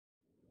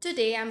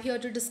Today I am here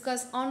to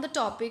discuss on the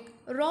topic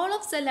role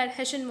of cell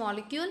adhesion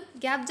molecule,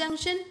 gap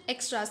junction,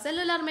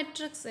 extracellular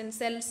matrix in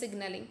cell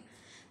signaling.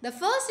 The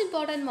first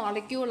important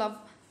molecule of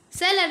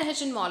cell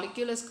adhesion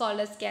molecule is called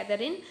as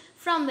cadherin.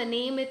 From the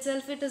name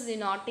itself it is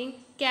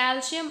denoting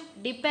calcium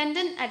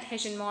dependent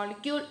adhesion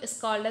molecule is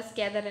called as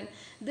cadherin.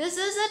 This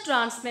is a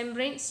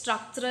transmembrane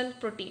structural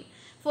protein.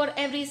 For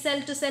every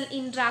cell to cell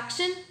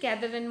interaction,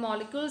 cadherin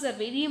molecules are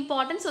very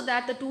important so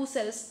that the two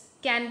cells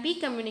can be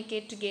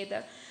communicate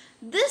together.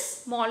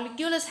 This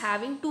molecule is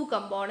having two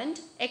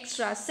components,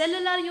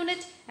 extracellular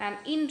unit and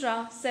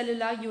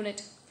intracellular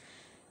unit.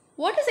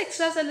 What is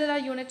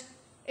extracellular unit?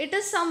 It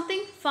is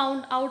something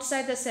found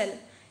outside the cell.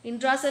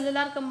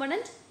 Intracellular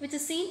component which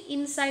is seen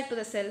inside to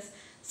the cells.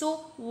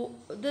 So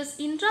this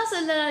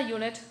intracellular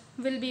unit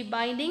will be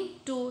binding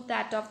to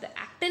that of the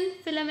actin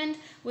filament,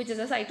 which is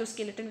a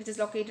cytoskeleton which is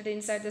located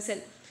inside the cell.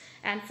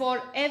 And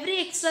for every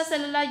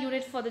extracellular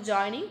unit for the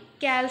joining,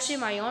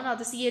 calcium ion or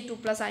the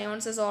Ca2 plus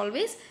ions is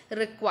always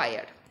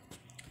required.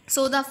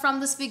 So from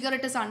this figure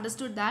it is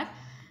understood that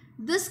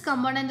this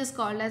component is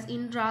called as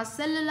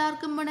intracellular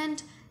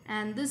component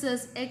and this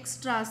is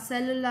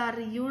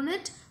extracellular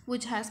unit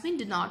which has been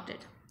denoted.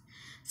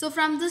 So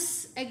from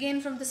this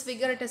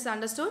figure it is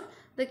understood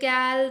the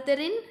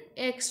cadherin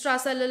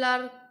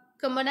extracellular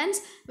components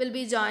will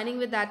be joining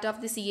with that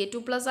of the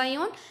Ca2 plus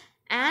ion,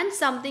 and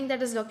something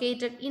that is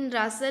located in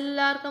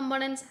intracellular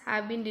components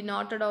have been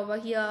denoted over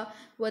here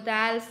with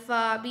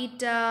alpha,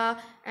 beta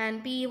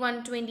and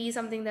P120,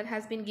 something that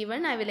has been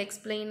given. I will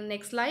explain in the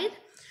next slide.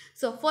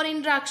 So for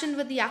interaction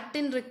with the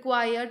actin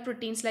required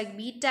proteins like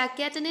beta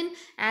catenin,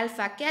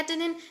 alpha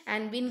catenin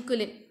and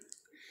vinculin.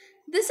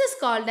 This is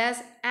called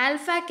as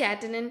alpha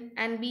catenin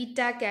and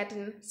beta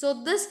catenin.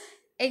 So this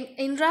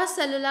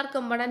intracellular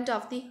component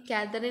of the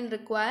cadherin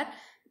require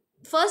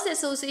first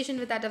association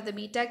with that of the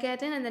beta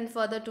catenin and then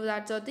further to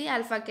that of the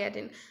alpha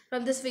catenin.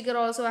 From this figure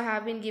also I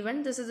have been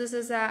given this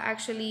is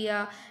actually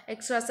a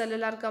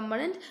extracellular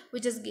component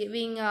which is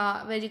giving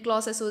a very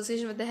close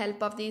association with the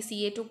help of the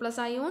Ca2 plus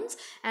ions,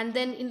 and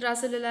then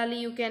intracellularly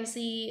you can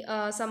see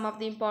some of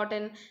the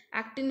important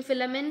actin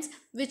filaments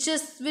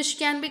which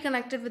can be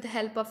connected with the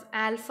help of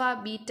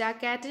alpha beta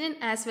catenin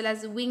as well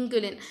as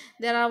vinculin.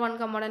 There are one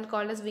component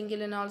called as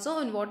vinculin also.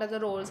 And what are the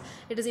roles?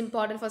 It is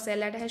important for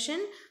cell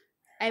adhesion,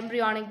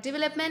 embryonic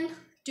development,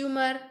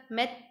 tumor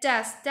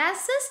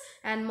metastasis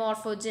and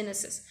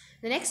morphogenesis.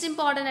 The next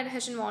important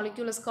adhesion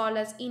molecule is called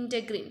as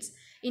integrins.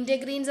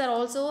 Integrins are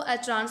also a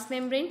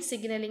transmembrane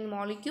signaling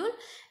molecule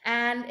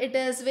and it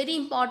is very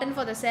important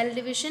for the cell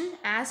division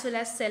as well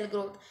as cell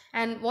growth.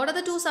 And what are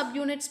the two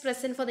subunits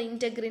present for the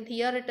integrin?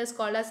 Here it is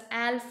called as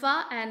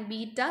alpha and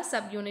beta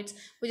subunits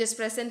which is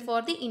present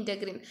for the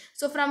integrin.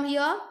 So from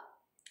here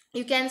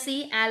you can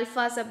see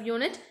alpha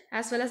subunit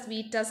as well as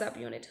beta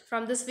subunit.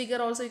 From this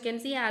figure also you can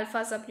see alpha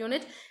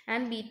subunit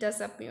and beta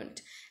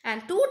subunit.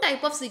 And two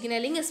type of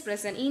signaling is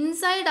present,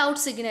 inside out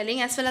signaling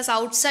as well as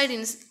outside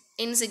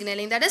in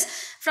signaling. That is,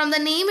 from the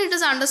name it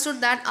is understood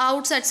that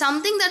outside,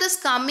 something that is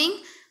coming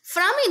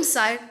from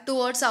inside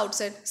towards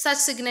outside. Such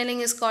signaling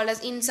is called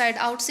as inside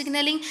out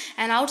signaling,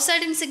 and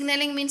outside in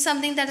signaling means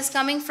something that is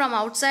coming from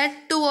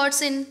outside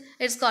towards in.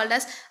 It's called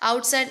as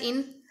outside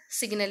in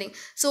signaling.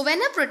 So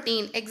when a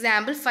protein,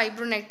 example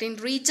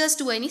fibronectin, reaches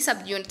to any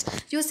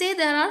subunit, you say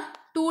there are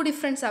two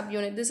different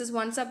subunits. This is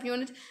one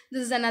subunit,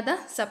 this is another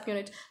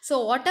subunit.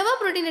 So whatever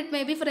protein it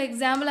may be, for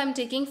example I am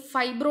taking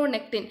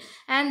fibronectin,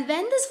 and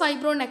when this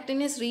fibronectin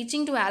is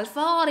reaching to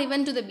alpha or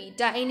even to the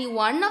beta, any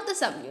one of the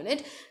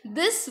subunit,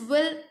 this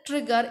will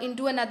trigger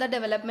into another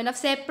development of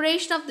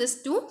separation of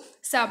these two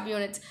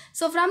subunits.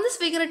 So from this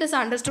figure it is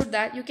understood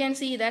that you can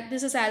see that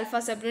this is alpha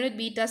subunit,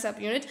 beta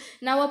subunit.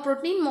 Now a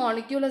protein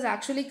molecule is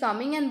actually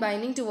coming and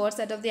binding towards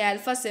that of the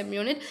alpha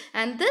subunit,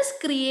 and this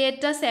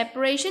creates a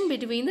separation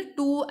between the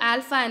two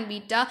alpha and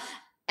beta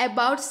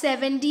about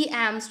 70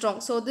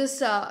 Armstrong. So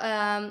this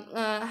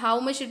how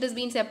much it has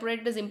been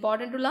separated is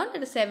important to learn.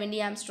 It is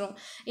 70 Armstrong.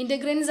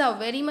 Integrins are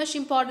very much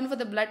important for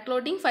the blood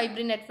clotting,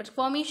 fibrin network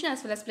formation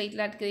as well as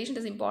platelet creation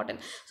is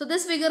important. So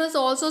this figure is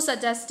also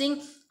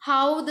suggesting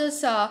how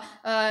this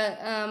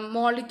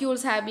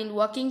molecules have been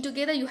working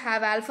together. You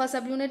have alpha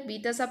subunit,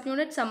 beta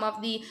subunit. Some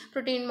of the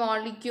protein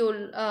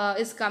molecule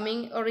is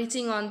coming or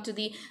reaching on to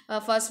the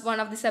first one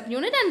of the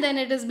subunit, and then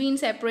it is being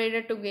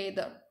separated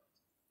together.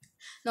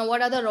 Now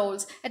what are the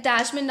roles?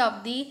 Attachment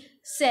of the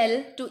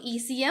cell to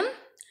ECM,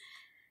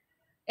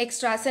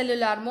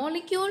 extracellular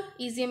molecule.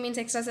 ECM means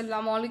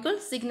extracellular molecule.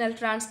 Signal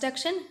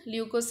transduction,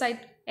 leukocyte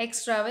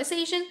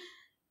extravasation,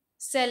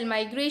 cell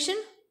migration,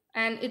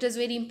 and it is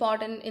very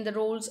important in the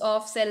roles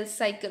of cell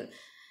cycle.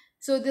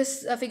 So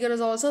this figure is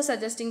also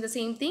suggesting the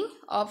same thing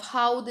of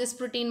how these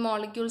protein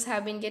molecules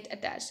have been get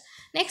attached.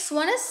 Next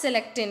one is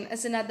selectin,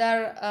 is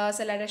another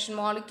cell adhesion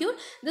molecule.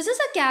 This is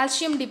a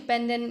calcium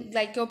dependent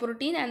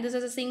glycoprotein and this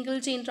is a single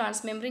chain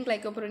transmembrane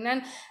glycoprotein,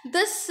 and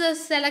this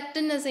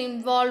selectin is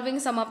involving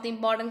some of the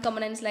important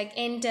components like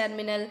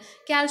N-terminal,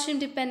 calcium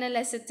dependent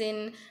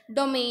lecithin,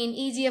 domain,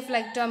 EGF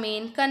like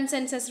domain,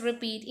 consensus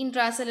repeat,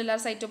 intracellular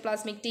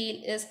cytoplasmic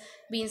tail is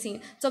been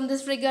seen. So in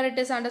this figure it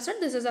is understood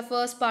this is the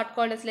first part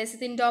called as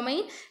lecithin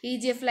domain,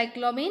 EGF-like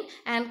domain,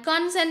 and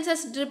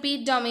consensus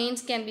repeat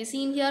domains can be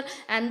seen here,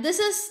 and this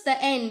is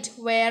the end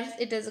where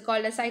it is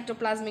called a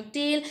cytoplasmic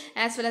tail,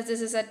 as well as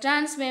this is a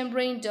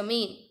transmembrane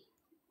domain.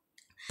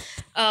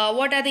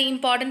 What are the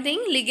important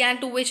thing?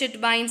 Ligand to which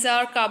it binds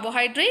are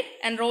carbohydrate,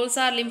 and roles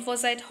are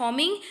lymphocyte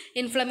homing,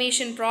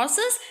 inflammation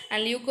process,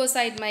 and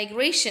leukocyte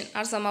migration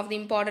are some of the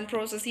important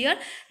process here.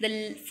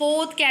 The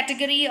fourth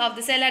category of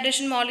the cell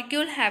adhesion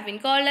molecule have been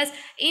called as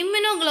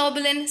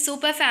immunoglobulin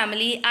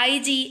superfamily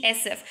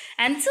IGSF,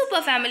 and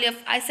superfamily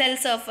of cell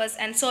surface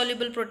and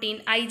soluble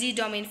protein IG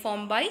domain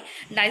formed by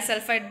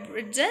disulfide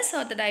bridges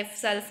or the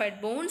disulfide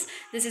bonds.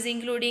 This is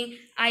including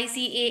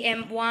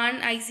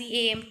ICAM1,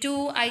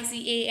 ICAM2,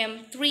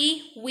 ICAM3,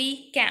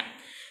 VCAM.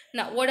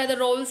 Now, what are the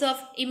roles of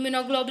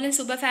immunoglobulin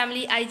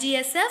superfamily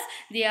IGSF?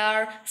 They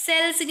are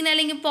cell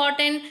signaling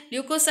important,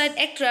 leukocyte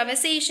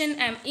extravasation,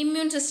 and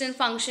immune system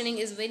functioning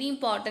is very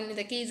important in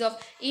the case of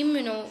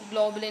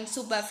immunoglobulin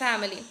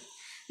superfamily.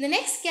 The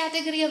next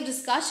category of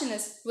discussion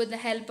is with the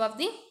help of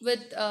the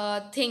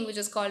thing which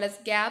is called as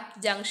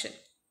gap junction.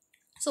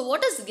 So,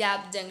 what is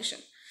gap junction?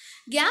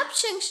 Gap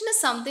junction is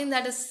something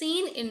that is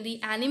seen in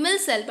the animal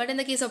cell, but in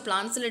the case of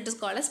plant cell it is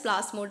called as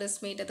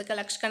plasmodesmate, the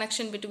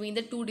connection between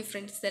the two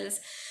different cells.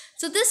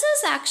 So this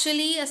is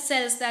actually a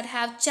cells that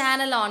have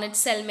channel on its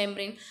cell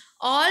membrane.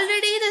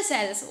 Already the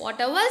cells,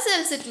 whatever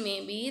cells it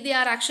may be, they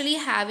are actually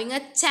having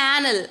a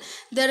channel.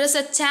 There is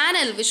a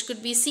channel which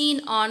could be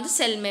seen on the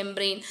cell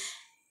membrane.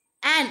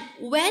 And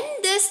when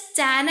this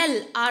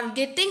channel are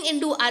getting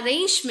into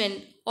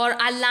arrangement or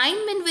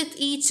alignment with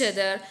each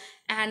other,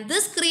 and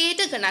this create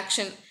a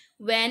connection.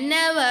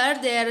 Whenever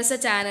there is a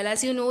channel,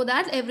 as you know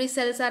that every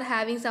cells are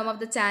having some of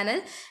the channel,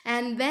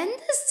 and when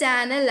this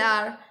channel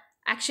are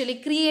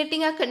actually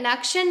creating a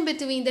connection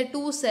between the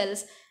two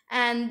cells,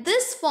 and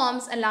this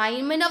forms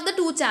alignment of the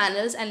two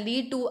channels and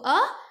lead to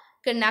a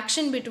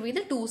connection between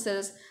the two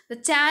cells. The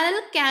channel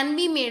can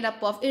be made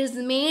up of, it is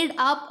made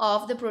up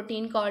of the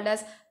protein called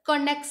as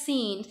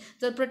connexin.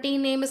 The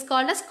protein name is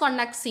called as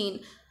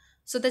connexin.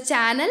 So the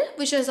channel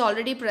which is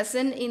already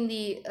present in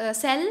the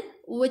cell,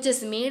 which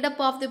is made up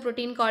of the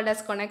protein called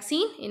as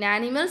connexin in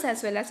animals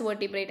as well as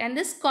vertebrate. And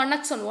this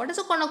connexon, what is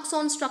a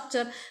connexon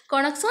structure?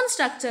 Connexon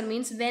structure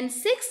means when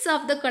 6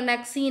 of the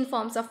connexin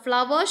forms a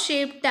flower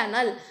shaped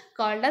tunnel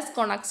called as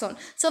connexon.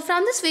 So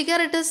from this figure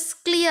it is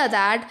clear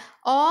that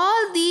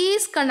all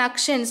these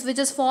connections which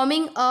is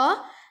forming a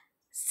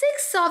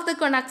 6 of the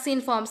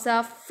connexin forms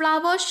a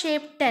flower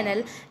shaped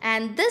tunnel,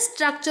 and this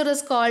structure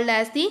is called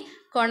as the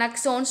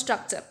connexon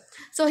structure.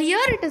 So here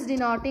it is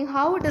denoting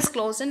how it is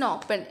closed and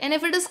opened, and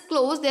if it is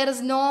closed there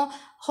is no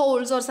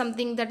holes or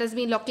something that has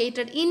been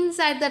located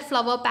inside that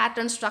flower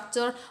pattern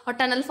structure or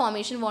tunnel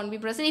formation won't be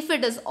present. If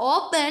it is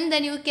open,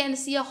 then you can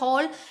see a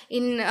hole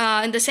in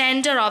the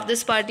center of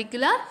this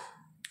particular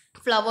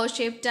flower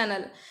shaped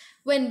tunnel.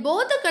 When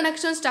both the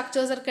connection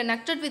structures are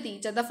connected with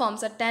each other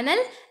forms a tunnel,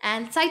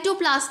 and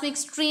cytoplasmic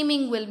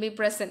streaming will be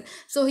present.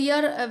 So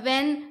here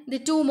when the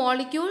two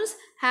molecules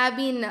have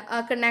been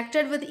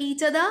connected with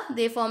each other,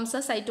 they forms a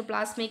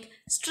cytoplasmic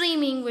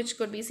streaming which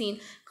could be seen.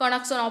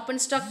 Connexon open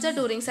structure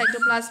during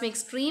cytoplasmic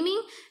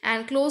streaming,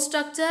 and closed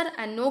structure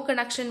and no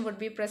connection would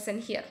be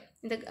present here.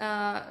 In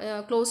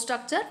the closed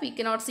structure we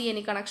cannot see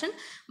any connection,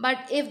 but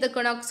if the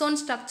connexon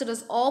structure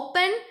is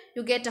open,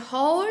 you get a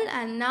hole,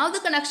 and now the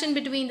connection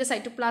between the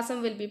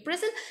cytoplasm will be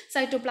present.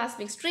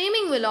 Cytoplasmic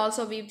streaming will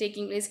also be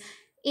taking place.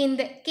 In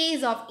the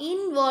case of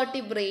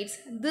invertebrates,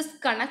 this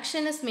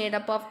connection is made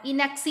up of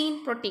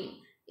inaxine protein.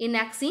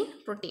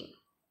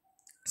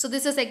 So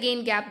this is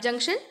again gap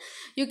junction.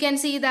 You can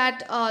see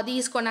that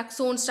these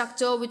connexon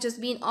structure which has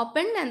been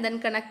opened and then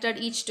connected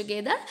each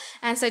together,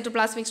 and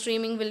cytoplasmic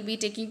streaming will be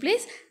taking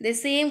place. The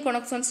same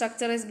connexon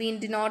structure is being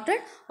denoted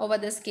over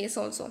this case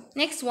also.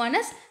 Next one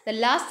is the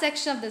last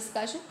section of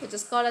discussion, which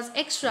is called as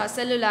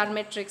extracellular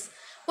matrix.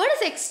 What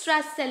is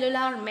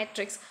extracellular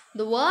matrix?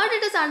 The word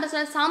it is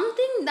understood as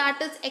something that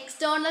is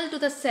external to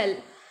the cell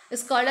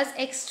is called as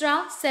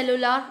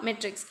extracellular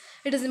matrix.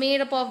 It is made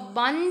up of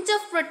bunch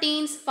of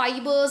proteins,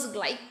 fibers,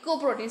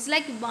 glycoproteins,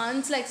 like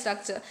bunch like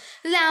structure.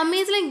 It's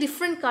amazing, like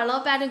different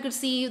color pattern. You could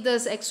see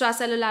this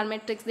extracellular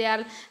matrix. They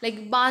are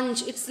like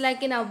bunch. It's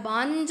like in a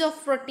bunch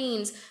of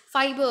proteins,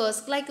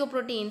 fibers,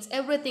 glycoproteins,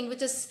 everything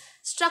which is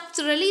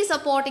structurally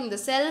supporting the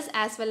cells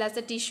as well as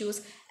the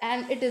tissues.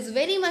 And it is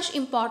very much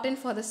important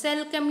for the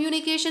cell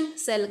communication,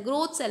 cell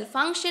growth, cell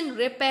function,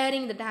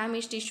 repairing the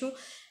damaged tissue.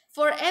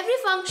 For every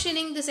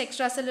functioning, this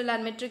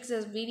extracellular matrix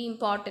is very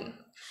important,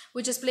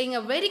 which is playing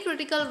a very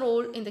critical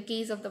role in the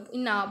case of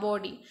in our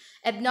body.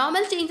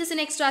 Abnormal changes in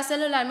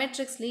extracellular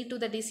matrix lead to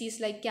the disease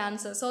like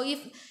cancer. So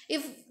if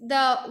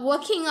the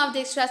working of the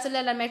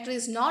extracellular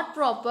matrix is not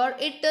proper,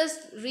 it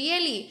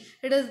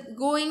is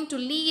going to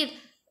lead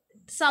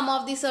some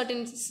of the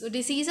certain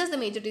diseases. The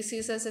major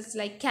diseases is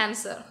like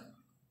cancer.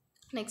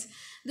 Next,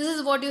 this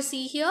is what you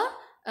see here.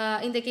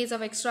 In the case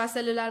of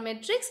extracellular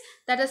matrix,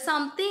 that is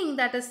something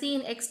that is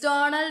seen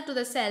external to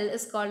the cell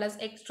is called as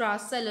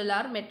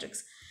extracellular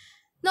matrix.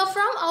 Now,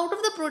 from out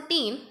of the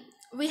protein,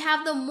 we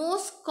have the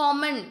most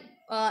common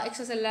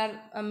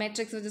extracellular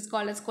matrix, which is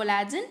called as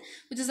collagen,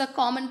 which is a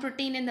common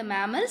protein in the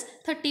mammals.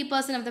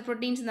 30% of the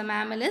proteins in the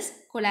mammal is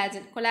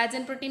collagen.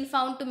 Collagen protein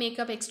found to make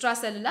up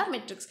extracellular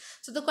matrix.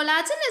 So, the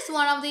collagen is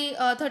one of the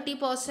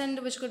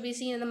 30% which could be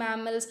seen in the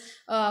mammals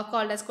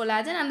called as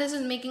collagen, and this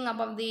is making up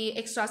of the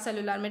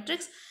extracellular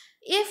matrix.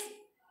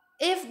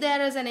 If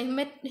there is an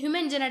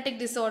human genetic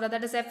disorder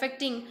that is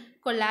affecting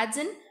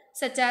collagen,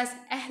 such as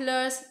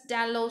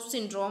Ehlers-Danlos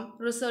syndrome,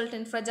 result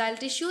in fragile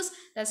tissues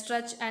that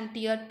stretch and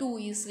tear too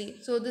easily.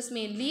 So this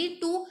may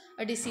lead to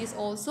a disease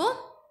also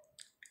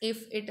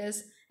if it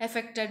is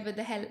affected with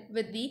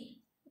the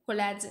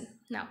collagen.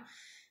 Now,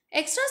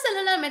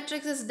 extracellular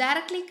matrix is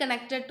directly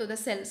connected to the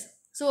cells.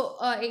 So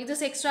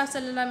this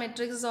extracellular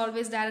matrix is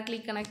always directly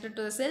connected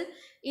to the cell.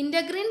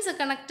 Integrins are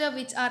connector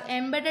which are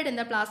embedded in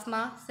the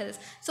plasma cells.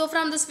 So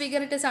from this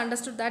figure it is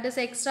understood that is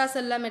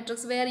extracellular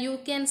matrix, where you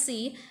can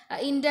see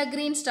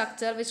integrin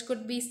structure which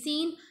could be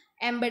seen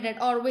embedded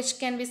or which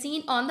can be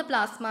seen on the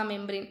plasma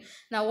membrane.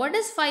 Now what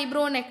is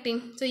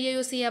fibronectin? So here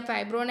you see a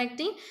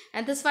fibronectin,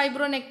 and this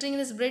fibronectin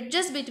is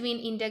bridges between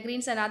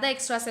integrins and other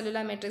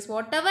extracellular matrix.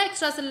 Whatever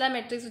extracellular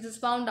matrix which is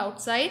found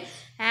outside,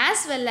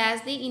 as well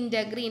as the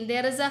integrin,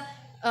 there is a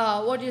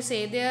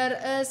there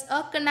is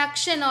a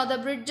connection, or the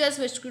bridges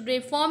which could be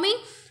forming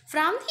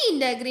from the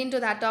integrin to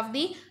that of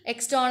the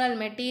external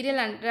material,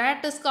 and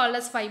that is called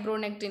as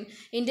fibronectin.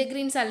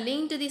 Integrins are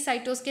linked to the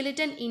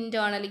cytoskeleton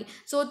internally.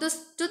 So to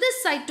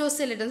this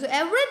cytoskeleton, so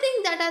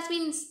everything that has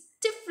been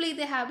stiffly,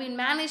 they have been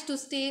managed to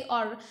stay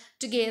or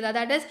together.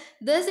 That is,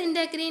 this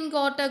integrin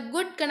got a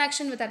good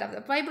connection with that of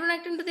the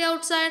fibronectin to the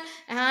outside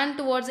and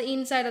towards the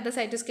inside of the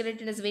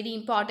cytoskeleton is very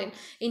important.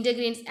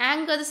 Integrins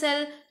anchor the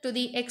cell to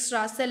the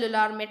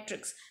extracellular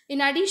matrix. In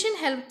addition,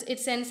 helps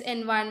its sense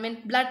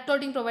environment. Blood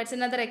clotting provides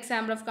another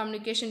example of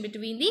communication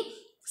between the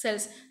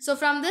cells. So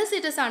from this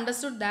it is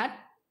understood that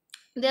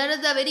there is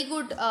a very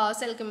good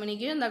cell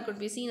communication that could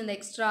be seen in the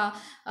extra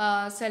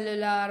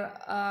cellular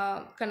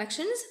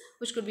connections,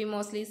 which could be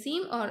mostly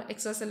seen, or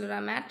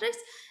extracellular matrix.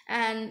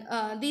 And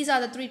these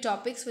are the three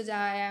topics which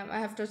I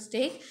have to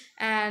take,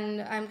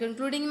 and I'm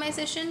concluding my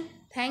session.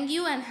 Thank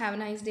you and have a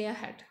nice day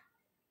ahead.